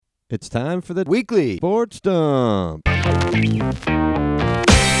It's time for the Weekly Sports Dump.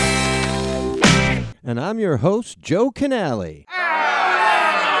 And I'm your host, Joe Canale.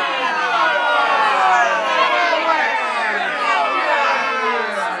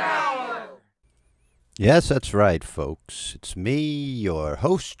 Yes, that's right, folks. It's me, your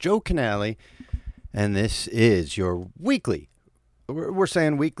host, Joe Canale, and this is your weekly. We're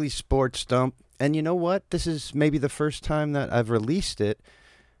saying weekly sports dump, and you know what? This is maybe the first time that I've released it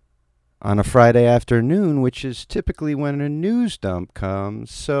on a Friday afternoon, which is typically when a news dump comes.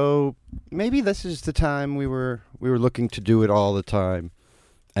 So maybe this is the time we were looking to do it all the time.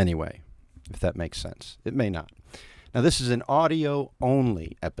 Anyway, if that makes sense. It may not. Now, this is an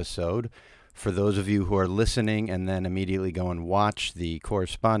audio-only episode. For those of you who are listening and then immediately go and watch the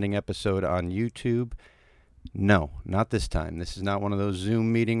corresponding episode on YouTube, no, not this time. This is not one of those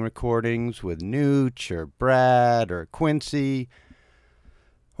Zoom meeting recordings with Nooch or Brad or Quincy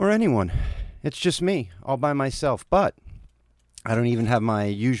or anyone. It's just me, all by myself. But I don't even have my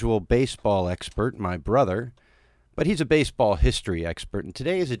usual baseball expert, my brother, but he's a baseball history expert. And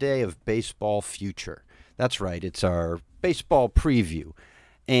today is a day of baseball future. That's right, it's our baseball preview.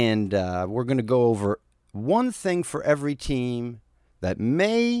 And we're going to go over one thing for every team that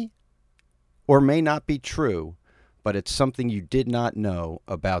may or may not be true, but it's something you did not know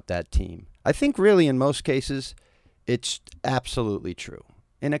about that team. I think really in most cases, it's absolutely true.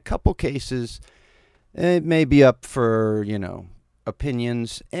 In a couple cases, it may be up for,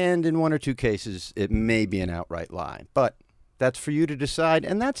 opinions, and in one or two cases, it may be an outright lie. But that's for you to decide,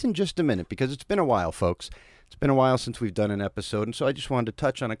 and that's in just a minute, because it's been a while, folks. It's been a while since we've done an episode, and so I just wanted to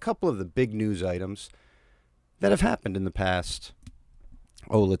touch on a couple of the big news items that have happened in the past,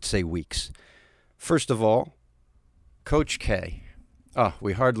 let's say weeks. First of all, Coach K. Oh,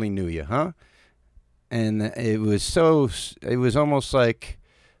 we hardly knew you, huh? And it was almost like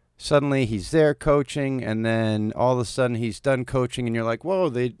suddenly he's there coaching, and then all of a sudden he's done coaching, and you're like,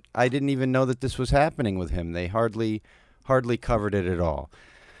 whoa, I didn't even know that this was happening with him. They hardly covered it at all.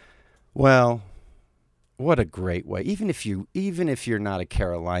 Well, what a great way. Even if you're not a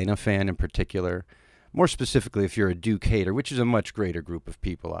Carolina fan in particular, more specifically if you're a Duke hater, which is a much greater group of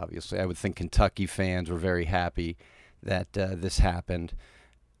people, obviously. I would think Kentucky fans were very happy that this happened,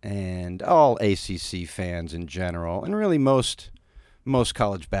 and all ACC fans in general, and really most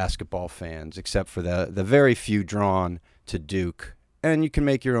college basketball fans, except for the very few drawn to Duke. And you can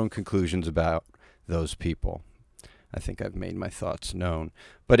make your own conclusions about those people. I think I've made my thoughts known.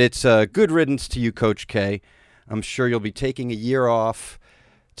 But it's good riddance to you, Coach K. I'm sure you'll be taking a year off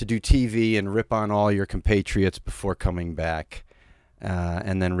to do TV and rip on all your compatriots before coming back,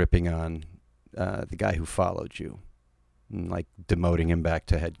 and then ripping on the guy who followed you, and like demoting him back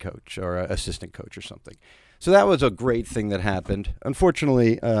to head coach or assistant coach or something. So that was a great thing that happened.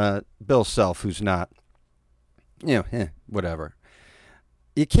 Unfortunately, Bill Self, who's not, whatever.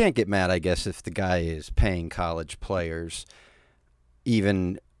 You can't get mad, I guess, if the guy is paying college players,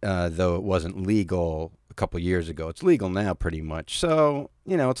 even though it wasn't legal a couple years ago. It's legal now pretty much. So,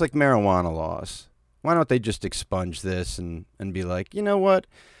 it's like marijuana laws. Why don't they just expunge this and be like, you know what?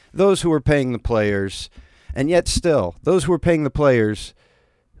 Those who are paying the players, and yet still, those who are paying the players,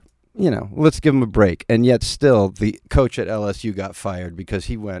 let's give them a break. And yet still, the coach at LSU got fired because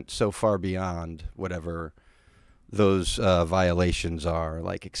he went so far beyond whatever those violations are.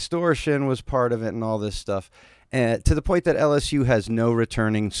 Like extortion was part of it and all this stuff. And to the point that LSU has no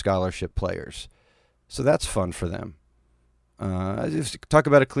returning scholarship players. So that's fun for them. Just talk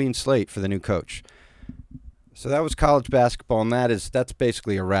about a clean slate for the new coach. So that was college basketball, and that's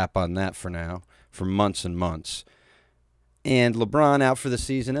basically a wrap on that for now, for months and months. And LeBron out for the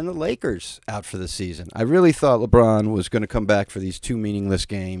season, and the Lakers out for the season. I really thought LeBron was going to come back for these two meaningless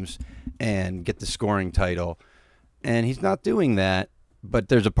games and get the scoring title. And he's not doing that, but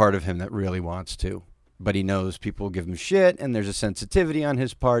there's a part of him that really wants to. But he knows people will give him shit, and there's a sensitivity on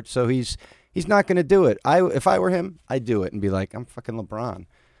his part, so he's not going to do it. If I were him, I'd do it and be like, I'm fucking LeBron.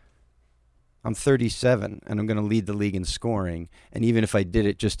 I'm 37, and I'm going to lead the league in scoring. And even if I did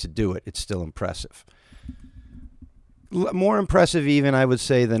it just to do it, it's still impressive. More impressive even, I would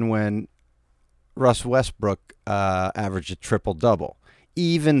say, than when Russ Westbrook averaged a triple-double.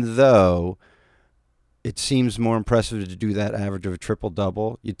 Even though it seems more impressive to do that average of a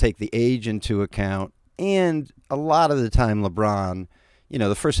triple-double. You take the age into account, and a lot of the time LeBron,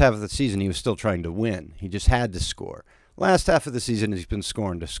 the first half of the season he was still trying to win. He just had to score. Last half of the season he's been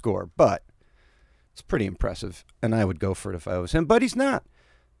scoring to score, but it's pretty impressive, and I would go for it if I was him, but he's not.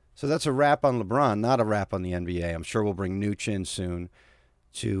 So that's a wrap on LeBron, not a wrap on the NBA. I'm sure we'll bring Nooch in soon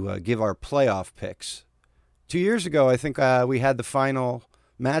to give our playoff picks. 2 years ago, I think we had the final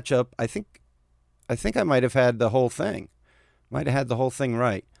matchup, I think I might have had the whole thing. Might have had the whole thing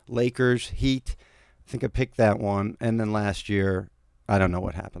right. Lakers, Heat. I think I picked that one. And then last year, I don't know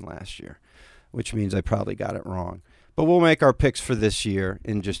what happened last year, which means I probably got it wrong. But we'll make our picks for this year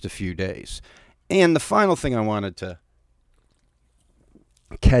in just a few days. And the final thing I wanted to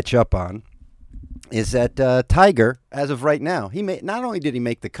catch up on is that Tiger, as of right now, not only did he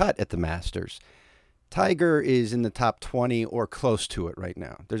make the cut at the Masters, Tiger is in the top 20 or close to it right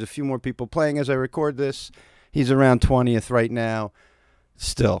now. There's a few more people playing as I record this. He's around 20th right now.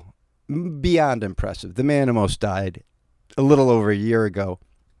 Still, beyond impressive. The man almost died a little over a year ago.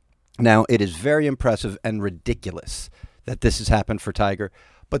 Now, it is very impressive and ridiculous that this has happened for Tiger.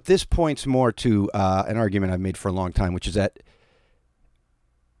 But this points more to an argument I've made for a long time, which is that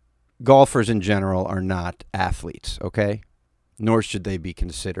golfers in general are not athletes, okay? Nor should they be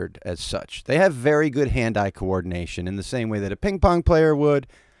considered as such. They have very good hand-eye coordination in the same way that a ping pong player would.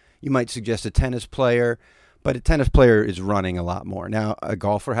 You might suggest a tennis player, but a tennis player is running a lot more. Now, a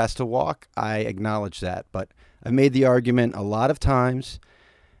golfer has to walk. I acknowledge that, but I've made the argument a lot of times,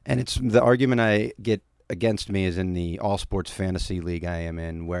 and it's the argument I get against me is in the all sports fantasy league I am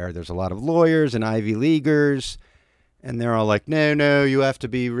in, where there's a lot of lawyers and Ivy Leaguers, and they're all like, no, you have to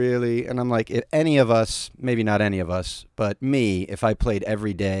be really. And I'm like, if any of us, maybe not any of us, but me, if I played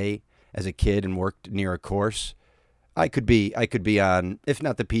every day as a kid and worked near a course, I could be on, if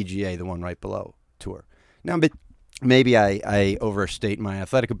not the PGA, the one right below tour. Now, but maybe I overstate my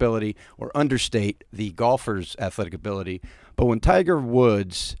athletic ability or understate the golfer's athletic ability. But when Tiger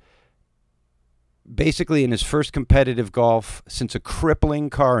Woods, basically in his first competitive golf since a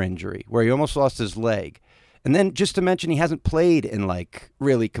crippling car injury where he almost lost his leg, and then just to mention he hasn't played in like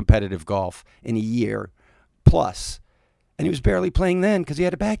really competitive golf in a year plus, and he was barely playing then because he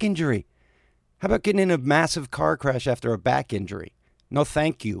had a back injury. How about getting in a massive car crash after a back injury? No,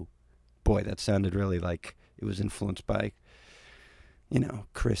 thank you. Boy, that sounded really like it was influenced by,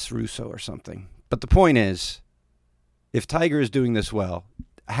 Chris Russo or something. But the point is, if Tiger is doing this well,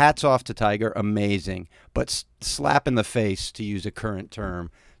 hats off to Tiger, amazing. But slap in the face, to use a current term,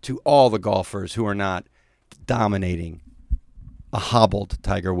 to all the golfers who are not dominating a hobbled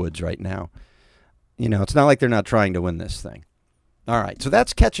Tiger Woods right now. It's not like they're not trying to win this thing. All right, so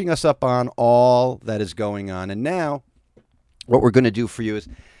that's catching us up on all that is going on. And now what we're going to do for you is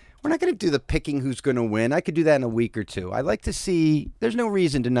we're not going to do the picking who's going to win. I could do that in a week or two. I like to see, there's no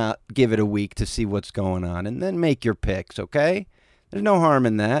reason to not give it a week to see what's going on and then make your picks, okay? There's no harm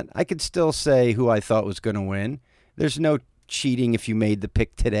in that. I could still say who I thought was going to win. There's no cheating if you made the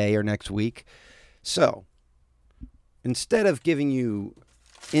pick today or next week. So, instead of giving you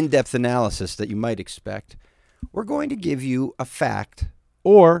in-depth analysis that you might expect, we're going to give you a fact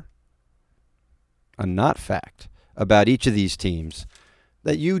or a not fact about each of these teams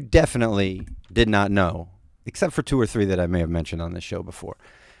that you definitely did not know, except for 2 or 3 that I may have mentioned on this show before.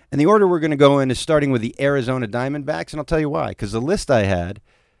 And the order we're going to go in is starting with the Arizona Diamondbacks, and I'll tell you why. Because the list I had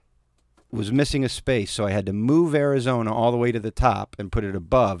was missing a space, so I had to move Arizona all the way to the top and put it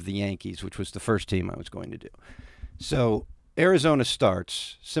above the Yankees, which was the first team I was going to do. So Arizona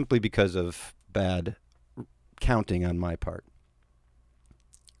starts simply because of bad counting on my part.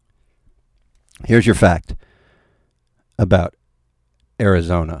 Here's your fact about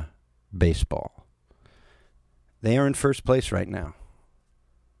Arizona baseball. They are in first place right now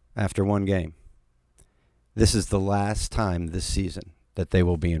after 1 game. This is the last time this season that they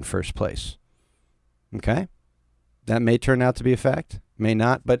will be in first place. Okay? That may turn out to be a fact, may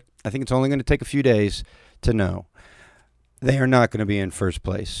not, but I think it's only going to take a few days to know. They are not going to be in first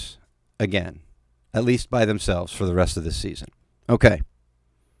place again, at least by themselves for the rest of this season. Okay.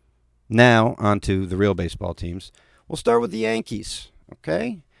 Now, on to the real baseball teams. We'll start with the Yankees,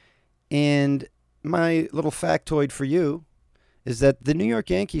 okay? And my little factoid for you is that the New York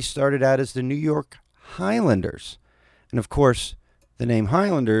Yankees started out as the New York Highlanders. And, of course, the name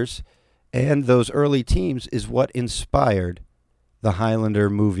Highlanders and those early teams is what inspired the Highlander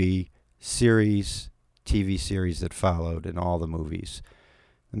movie series, TV series that followed, and all the movies.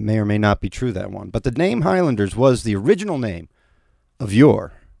 It may or may not be true, that one. But the name Highlanders was the original name of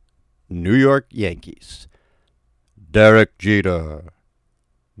your New York Yankees. Derek Jeter,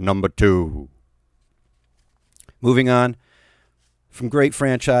 number 2. Moving on from great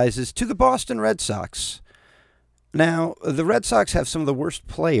franchises to the Boston Red Sox. Now, the Red Sox have some of the worst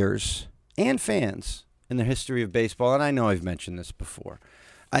players and fans in the history of baseball, and I know I've mentioned this before.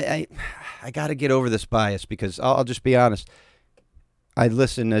 I got to get over this bias because I'll just be honest. I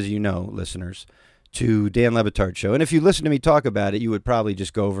listen, as you know, listeners, to Dan Le Batard's show. And if you listen to me talk about it, you would probably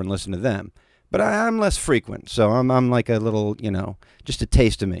just go over and listen to them. But I'm less frequent, so I'm like a little, just a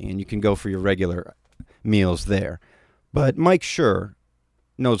taste of me, and you can go for your regular meals there. But Mike Schur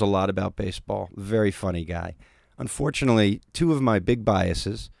knows a lot about baseball. Very funny guy. Unfortunately, two of my big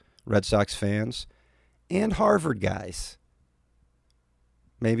biases, Red Sox fans and Harvard guys.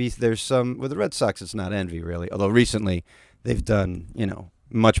 Maybe there's some, with the Red Sox, it's not envy, really. Although recently they've done,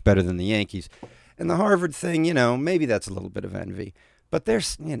 much better than the Yankees. And the Harvard thing, maybe that's a little bit of envy. But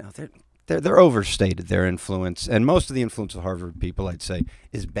there's, they're overstated, their influence. And most of the influence of Harvard people, I'd say,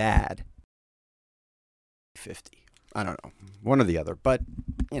 is bad. 50. I don't know. One or the other. But,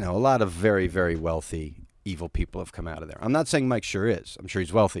 a lot of very, very wealthy, evil people have come out of there. I'm not saying Mike Schur is. I'm sure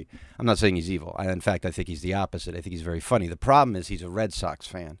he's wealthy. I'm not saying he's evil. In fact, I think he's the opposite. I think he's very funny. The problem is he's a Red Sox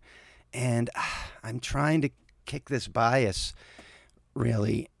fan. And I'm trying to kick this bias,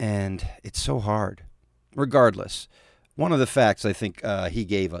 really, and it's so hard. Regardless, one of the facts I think he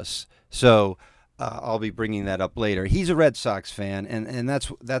gave us, so I'll be bringing that up later. He's a Red Sox fan, and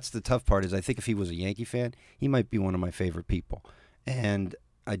that's the tough part is I think if he was a Yankee fan, he might be one of my favorite people. And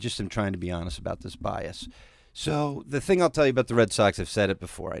I just am trying to be honest about this bias. So the thing I'll tell you about the Red Sox, I've said it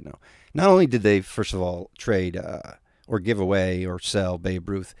before, I know. Not only did they, first of all, trade or give away or sell Babe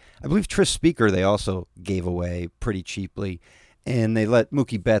Ruth, I believe Tris Speaker they also gave away pretty cheaply, and they let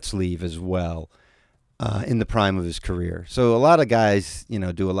Mookie Betts leave as well in the prime of his career. So a lot of guys,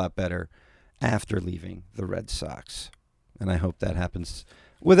 do a lot better after leaving the Red Sox, and I hope that happens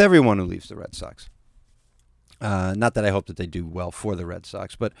with everyone who leaves the Red Sox. Not that I hope that they do well for the Red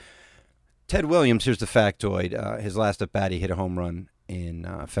Sox, but Ted Williams, here's the factoid. His last at-bat, he hit a home run in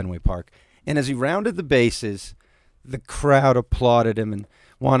Fenway Park. And as he rounded the bases, the crowd applauded him and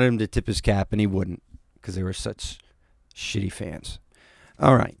wanted him to tip his cap, and he wouldn't because they were such shitty fans.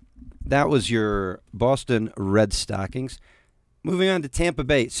 All right. That was your Boston Red Stockings. Moving on to Tampa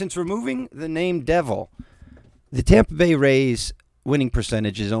Bay. Since removing the name Devil, the Tampa Bay Rays winning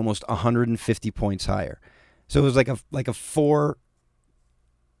percentage is almost 150 points higher. So it was like a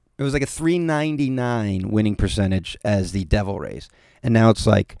 399 winning percentage as the Devil Rays. And now it's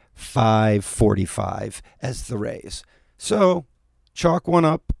like 545 as the Rays. So chalk one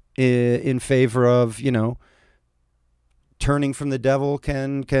up in favor of, turning from the devil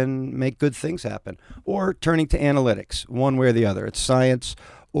can make good things happen. Or turning to analytics, one way or the other. It's science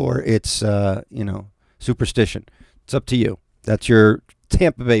or it's, superstition. It's up to you. That's your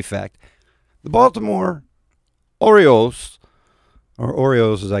Tampa Bay fact. The Baltimore Orioles, or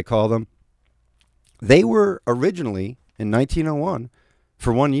Oreos as I call them, they were originally, in 1901,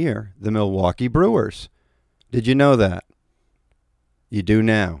 for 1 year, the Milwaukee Brewers. Did you know that? You do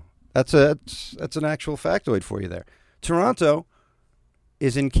now. That's an actual factoid for you there. Toronto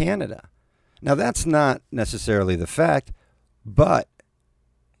is in Canada. Now, that's not necessarily the fact, but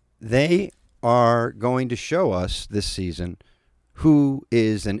they are going to show us this season who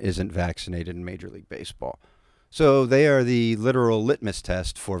is and isn't vaccinated in Major League Baseball. So they are the literal litmus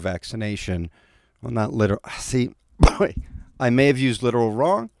test for vaccination. Well, not literal. See, boy, I may have used literal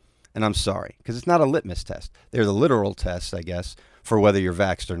wrong, and I'm sorry, because it's not a litmus test. They're the literal test, I guess, for whether you're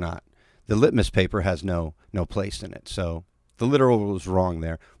vaxxed or not. The litmus paper has no place in it. So the literal was wrong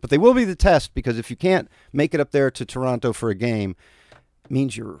there. But they will be the test, because if you can't make it up there to Toronto for a game, it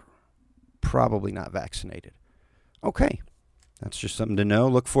means you're probably not vaccinated. Okay. That's just something to know.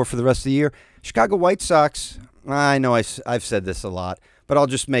 Look for the rest of the year. Chicago White Sox, I know I've said this a lot, but I'll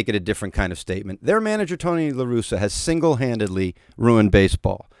just make it a different kind of statement. Their manager, Tony La Russa, has single-handedly ruined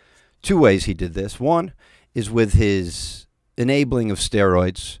baseball. Two ways he did this. One is with his enabling of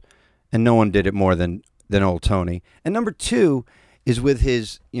steroids, and no one did it more than old Tony. And number two is with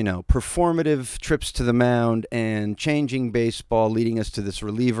his, performative trips to the mound and changing baseball, leading us to this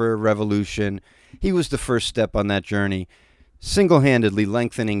reliever revolution. He was the first step on that journey, single-handedly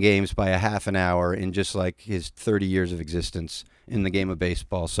lengthening games by a half an hour in just like his 30 years of existence in the game of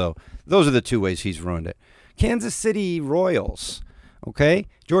baseball. So those are the two ways he's ruined it. Kansas City Royals, okay?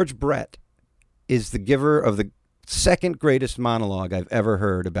 George Brett is the giver of the second greatest monologue I've ever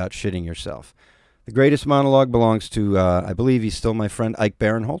heard about shitting yourself. The greatest monologue belongs to, I believe he's still my friend, Ike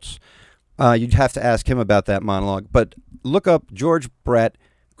Barinholtz. You'd have to ask him about that monologue. But look up George Brett,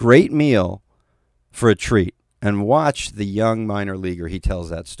 great meal for a treat, and watch the young minor leaguer he tells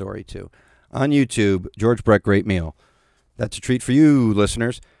that story to. On YouTube, George Brett, great meal. That's a treat for you,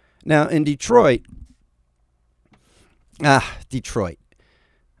 listeners. Now, in Detroit. I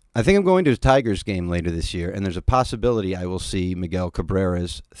think I'm going to a Tigers game later this year, and there's a possibility I will see Miguel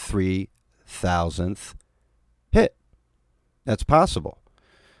Cabrera's 3,000th hit. That's possible.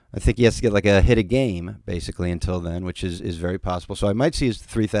 I think he has to get a hit a game, basically, until then, which is very possible. So I might see his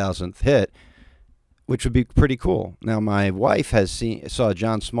 3,000th hit. which would be pretty cool. Now, my wife saw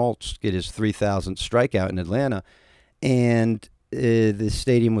John Smoltz get his 3,000th strikeout in Atlanta, and the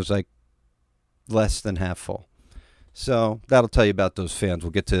stadium was like less than half full. So that'll tell you about those fans.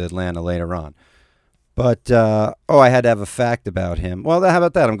 We'll get to Atlanta later on. But, I had to have a fact about him. Well, how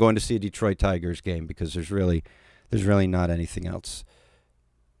about that? I'm going to see a Detroit Tigers game because there's really not anything else.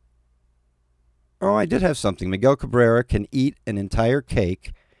 Oh, I did have something. Miguel Cabrera can eat an entire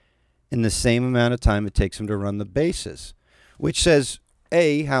cake in the same amount of time it takes him to run the bases, which says,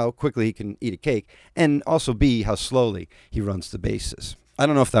 A, how quickly he can eat a cake, and also B, how slowly he runs the bases. I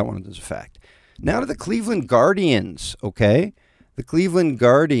don't know if that one is a fact. Now to the Cleveland Guardians, okay? The Cleveland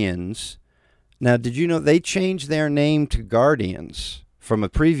Guardians. Now, did you know they changed their name to Guardians from a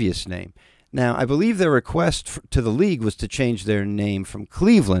previous name? Now, I believe their request to the league was to change their name from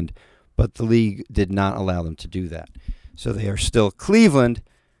Cleveland, but the league did not allow them to do that. So they are still Cleveland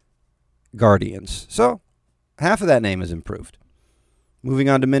Guardians. So half of that name is improved. Moving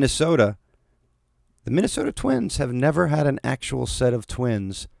on to Minnesota. The Minnesota Twins have never had an actual set of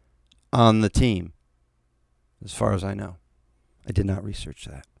twins on the team, as far as I know. I did not research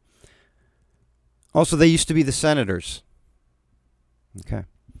that. Also, they used to be the Senators. Okay.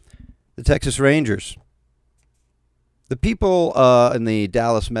 The Texas Rangers. The people in the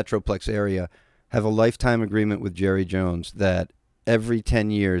Dallas Metroplex area have a lifetime agreement with Jerry Jones that every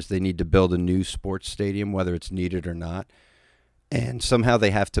 10 years they need to build a new sports stadium, whether it's needed or not. And somehow they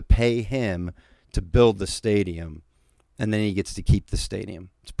have to pay him to build the stadium, and then he gets to keep the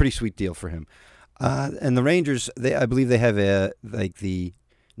stadium. It's a pretty sweet deal for him. And the Rangers, I believe they have the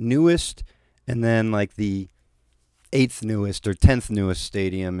newest and then like the 8th newest or 10th newest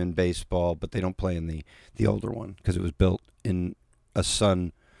stadium in baseball, but they don't play in the older one because it was built in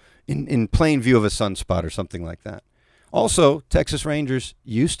in plain view of a sunspot or something like that. Also, Texas Rangers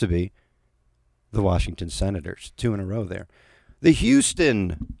used to be the Washington Senators, 2 in a row there. The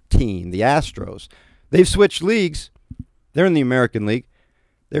Houston team, the Astros, they've switched leagues. They're in the American League.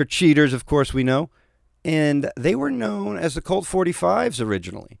 They're cheaters, of course, we know. And they were known as the Colt 45s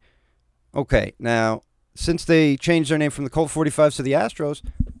originally. Okay, now, since they changed their name from the Colt 45s to the Astros,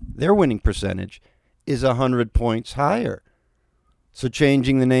 their winning percentage is 100 points higher. So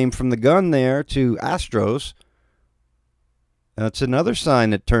changing the name from the gun there to Astros, that's another sign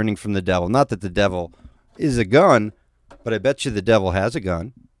that turning from the devil. Not that the devil is a gun, but I bet you the devil has a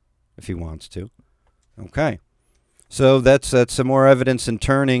gun if he wants to. Okay. So that's some more evidence in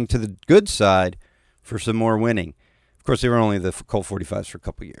turning to the good side for some more winning. Of course, they were only the Colt 45s for a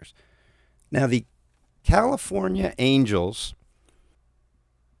couple years. Now, the California Angels,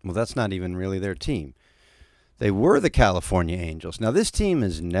 well, that's not even really their team. They were the California Angels. Now, this team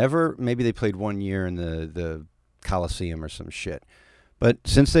has never, maybe they played 1 year in the Coliseum or some shit. But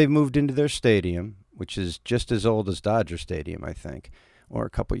since they've moved into their stadium, which is just as old as Dodger Stadium, I think, or a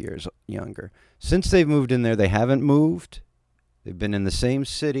couple years younger. Since they've moved in there, they haven't moved. They've been in the same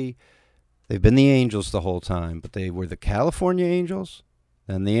city. They've been the Angels the whole time, but they were the California Angels,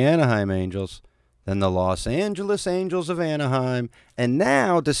 then the Anaheim Angels, then the Los Angeles Angels of Anaheim, and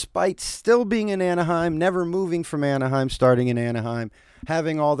now, despite still being in Anaheim, never moving from Anaheim, starting in Anaheim,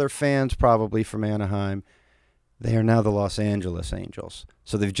 having all their fans probably from Anaheim, they are now the Los Angeles Angels.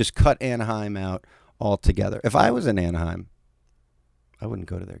 So they've just cut Anaheim out altogether. If I was in Anaheim, I wouldn't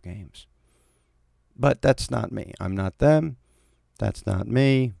go to their games. But that's not me. I'm not them. That's not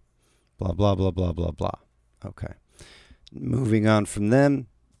me. Blah, blah, blah, blah, blah, blah. Okay. Moving on from them,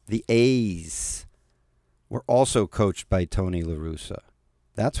 the A's were also coached by Tony La Russa.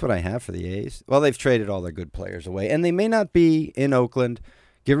 That's what I have for the A's. Well, they've traded all their good players away, and they may not be in Oakland.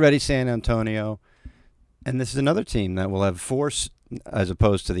 Get ready, San Antonio. And this is another team that will have force, as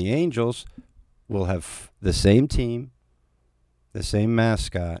opposed to the Angels, will have the same team, the same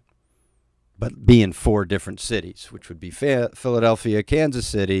mascot, but be in 4 different cities, which would be Philadelphia, Kansas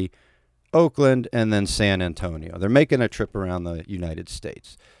City, Oakland, and then San Antonio. They're making a trip around the United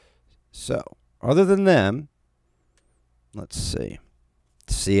States. So, other than them, let's see.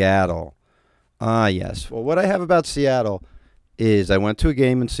 Seattle. Ah, yes. Well, what I have about Seattle is I went to a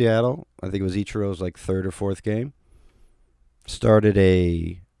game in Seattle. I think it was Ichiro's like 3rd or 4th game. Started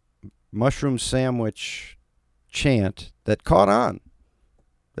a mushroom sandwich chant that caught on.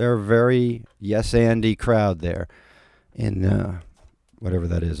 They're a very yes-andy crowd there in whatever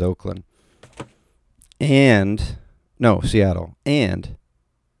that is, Oakland. Seattle. And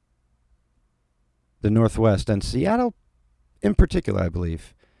the Northwest. And Seattle, in particular, I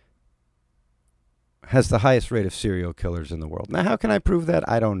believe, has the highest rate of serial killers in the world. Now, how can I prove that?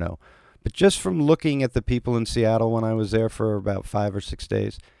 I don't know. But just from looking at the people in Seattle when I was there for about 5 or 6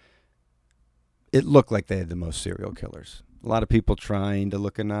 days, it looked like they had the most serial killers. A lot of people trying to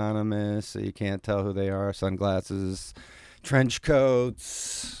look anonymous so you can't tell who they are. Sunglasses, trench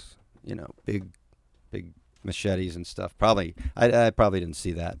coats, big machetes and stuff. Probably, I probably didn't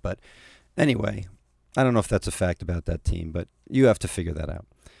see that. But anyway, I don't know if that's a fact about that team, but you have to figure that out.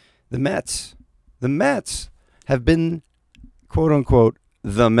 The Mets have been, quote unquote,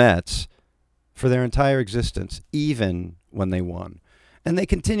 the Mets for their entire existence, even when they won. And they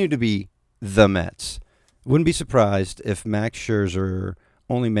continue to be the Mets. Wouldn't be surprised if Max Scherzer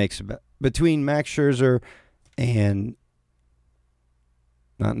only makes between Max Scherzer and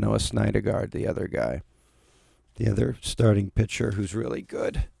not Noah Syndergaard, the other guy, the other starting pitcher who's really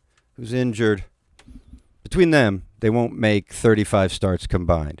good, who's injured. Between them, they won't make 35 starts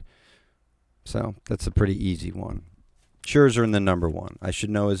combined. So that's a pretty easy one. Scherzer in the number one. I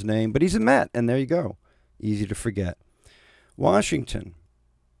should know his name, but he's a Met, and there you go. Easy to forget. Washington.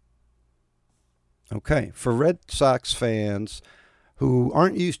 Okay, for Red Sox fans who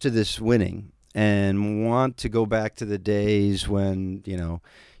aren't used to this winning and want to go back to the days when,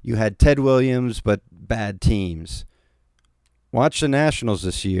 you had Ted Williams but bad teams, watch the Nationals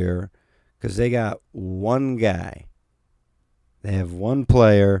this year because they got one guy. They have one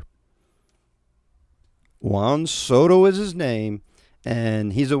player. Juan Soto is his name,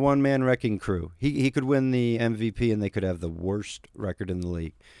 and he's a one-man wrecking crew. He could win the MVP, and they could have the worst record in the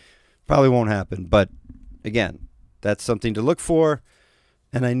league. Probably won't happen, but again, that's something to look for,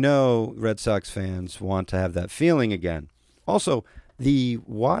 and I know Red Sox fans want to have that feeling again. Also, the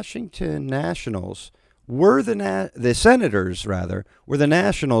Washington Nationals were the Senators, were the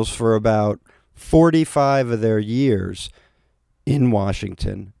Nationals for about 45 of their years in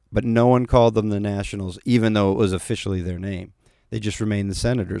Washington, but no one called them the Nationals, even though it was officially their name. They just remained the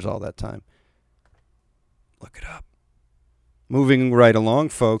Senators all that time. Look it up. Moving right along,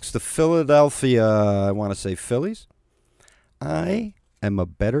 folks, the Philadelphia, I want to say Phillies. I am a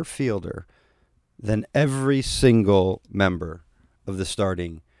better fielder than every single member of the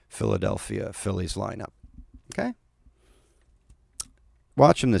starting Philadelphia Phillies lineup. Okay?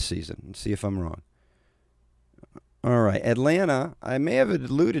 Watch them this season and see if I'm wrong. All right, Atlanta, I may have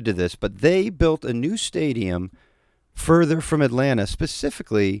alluded to this, but they built a new stadium further from Atlanta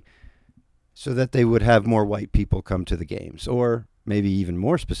specifically so that they would have more white people come to the games, or maybe even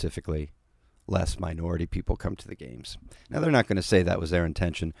more specifically, less minority people come to the games. Now, they're not going to say that was their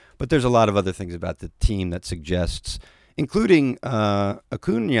intention, but there's a lot of other things about the team that suggests, including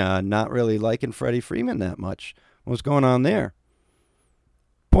Acuna not really liking Freddie Freeman that much. What's going on there?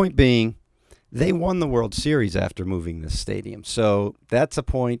 Point being, they won the World Series after moving this stadium, so that's a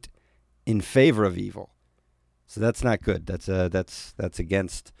point in favor of evil. So that's not good. That's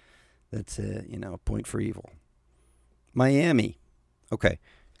against. That's a point for evil. Miami. Okay.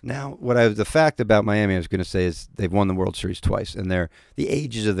 Now, the fact about Miami I was going to say is they've won the World Series twice, and the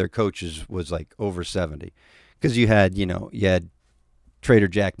ages of their coaches was like over 70, because you had Trader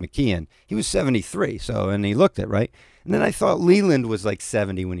Jack McKeon. He was 73, and he looked it right. And then I thought Leland was like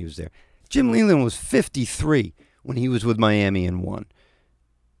 70 when he was there. Jim Leland was 53 when he was with Miami and won.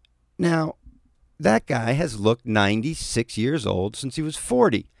 Now, that guy has looked 96 years old since he was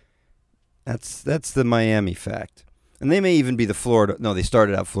 40. That's the Miami fact. And they may even be the Florida. No, they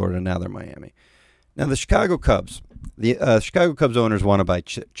started out Florida, now they're Miami. Now, the Chicago Cubs. The Chicago Cubs owners want to buy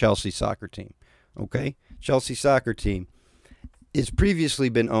Chelsea soccer team. Okay? Chelsea soccer team is previously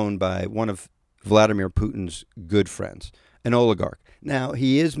been owned by one of Vladimir Putin's good friends, an oligarch. Now,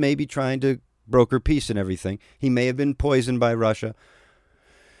 he is maybe trying to broker peace and everything. He may have been poisoned by Russia.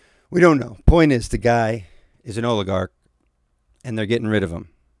 We don't know. Point is, the guy is an oligarch, and they're getting rid of him.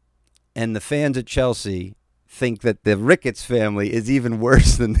 And the fans at Chelsea think that the Ricketts family is even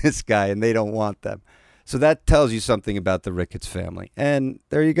worse than this guy, and they don't want them. So that tells you something about the Ricketts family. And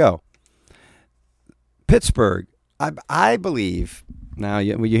there you go. Pittsburgh, I believe, now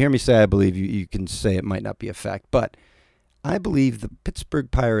when you hear me say I believe, you can say it might not be a fact, but I believe the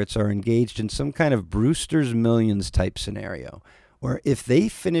Pittsburgh Pirates are engaged in some kind of Brewster's Millions type scenario, where if they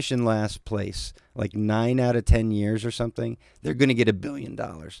finish in last place, like 9 out of 10 years or something, they're going to get $1 billion.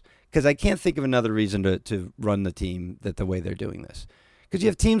 Because I can't think of another reason to run the team the way they're doing this. Because you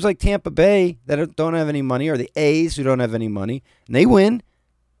have teams like Tampa Bay that don't have any money, or the A's who don't have any money, and they win.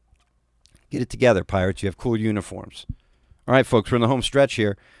 Get it together, Pirates. You have cool uniforms. All right, folks, we're in the home stretch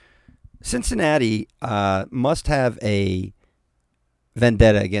here. Cincinnati must have a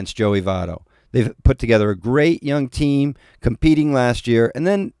vendetta against Joey Votto. They've put together a great young team competing last year, and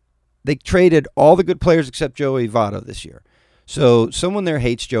then they traded all the good players except Joey Votto this year. So someone there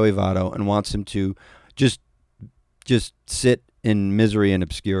hates Joey Votto and wants him to just sit in misery and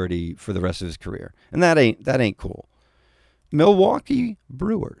obscurity for the rest of his career. And that ain't cool. Milwaukee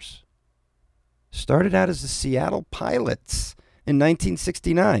Brewers started out as the Seattle Pilots in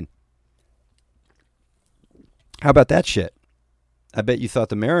 1969. How about that shit? I bet you thought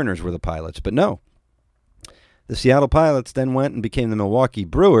the Mariners were the Pilots, but no. The Seattle Pilots then went and became the Milwaukee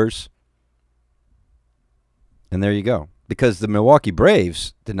Brewers. And there you go. Because the Milwaukee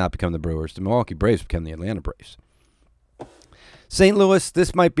Braves did not become the Brewers. The Milwaukee Braves became the Atlanta Braves. St. Louis,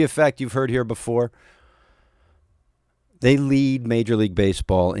 this might be a fact you've heard here before. They lead Major League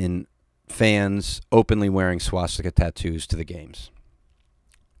Baseball in fans openly wearing swastika tattoos to the games.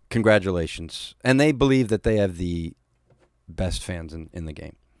 Congratulations. And they believe that they have the best fans in the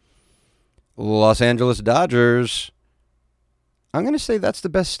game. Los Angeles Dodgers. I'm going to say that's the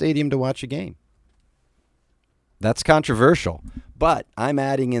best stadium to watch a game. That's controversial. But I'm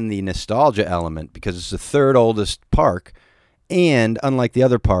adding in the nostalgia element because it's the third oldest park. And unlike the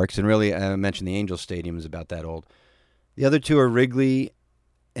other parks, and really I mentioned the Angels Stadium is about that old. The other two are Wrigley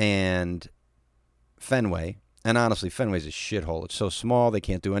and Fenway. And honestly, Fenway's a shithole. It's so small. They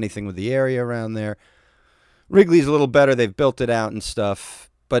can't do anything with the area around there. Wrigley's a little better. They've built it out and stuff.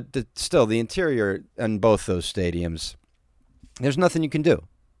 But still, the interior in both those stadiums, there's nothing you can do.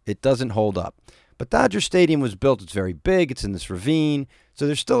 It doesn't hold up. But Dodger Stadium was built. It's very big. It's in this ravine. So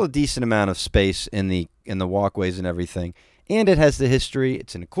there's still a decent amount of space in the walkways and everything. And it has the history.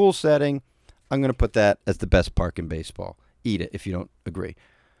 It's in a cool setting. I'm going to put that as the best park in baseball. Eat it if you don't agree.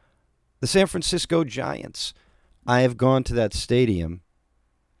 The San Francisco Giants. I have gone to that stadium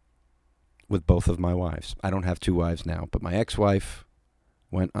with both of my wives. I don't have two wives now, but my ex-wife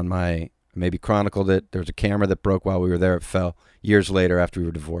went on maybe chronicled it. There was a camera that broke while we were there. It fell. Years later, after we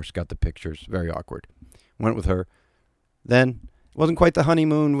were divorced, got the pictures. Very awkward. Went with her. Then, it wasn't quite the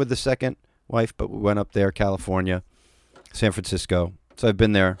honeymoon with the second wife, but we went up there, California, San Francisco. So I've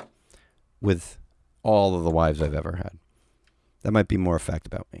been there with all of the wives I've ever had. That might be more a fact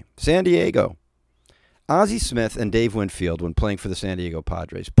about me. San Diego. Ozzie Smith and Dave Winfield, when playing for the San Diego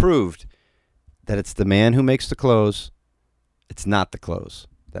Padres, proved that it's the man who makes the clothes. It's not the clothes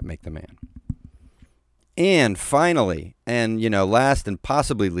that make the man. And finally, and last and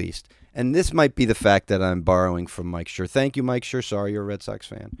possibly least, and this might be the fact that I'm borrowing from Mike Schur. Thank you, Mike Schur. Sorry, you're a Red Sox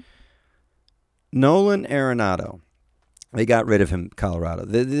fan. Nolan Arenado. They got rid of him, Colorado.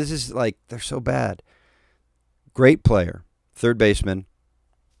 This is they're so bad. Great player. Third baseman.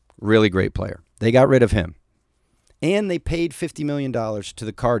 Really great player. They got rid of him. And they paid $50 million to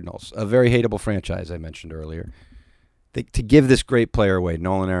the Cardinals, a very hateable franchise I mentioned earlier, to give this great player away,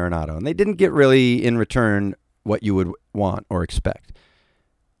 Nolan Arenado. And they didn't get really in return what you would want or expect.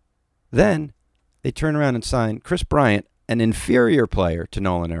 Then they turn around and sign Chris Bryant, an inferior player to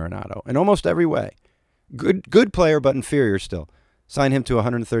Nolan Arenado in almost every way. Good player, but inferior still. Sign him to a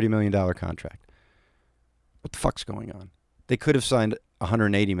 $130 million contract. What the fuck's going on? They could have signed a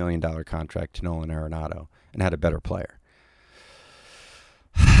 $180 million contract to Nolan Arenado and had a better player.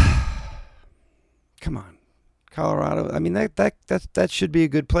 Come on. Colorado, I mean, that should be a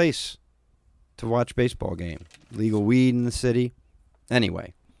good place to watch baseball game. Legal weed in the city.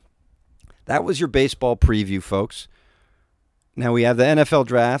 Anyway, that was your baseball preview, folks. Now we have the NFL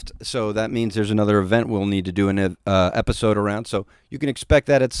draft, so that means there's another event we'll need to do an episode around. So you can expect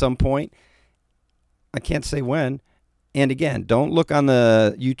that at some point. I can't say when. And again, don't look on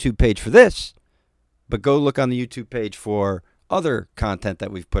the YouTube page for this, but go look on the YouTube page for other content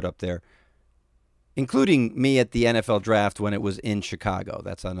that we've put up there, including me at the NFL draft when it was in Chicago.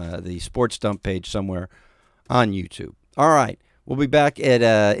 That's on the Sports Dump page somewhere on YouTube. All right. We'll be back at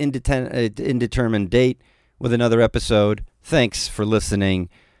an indeterminate date with another episode. Thanks for listening.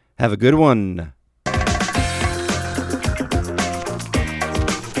 Have a good one.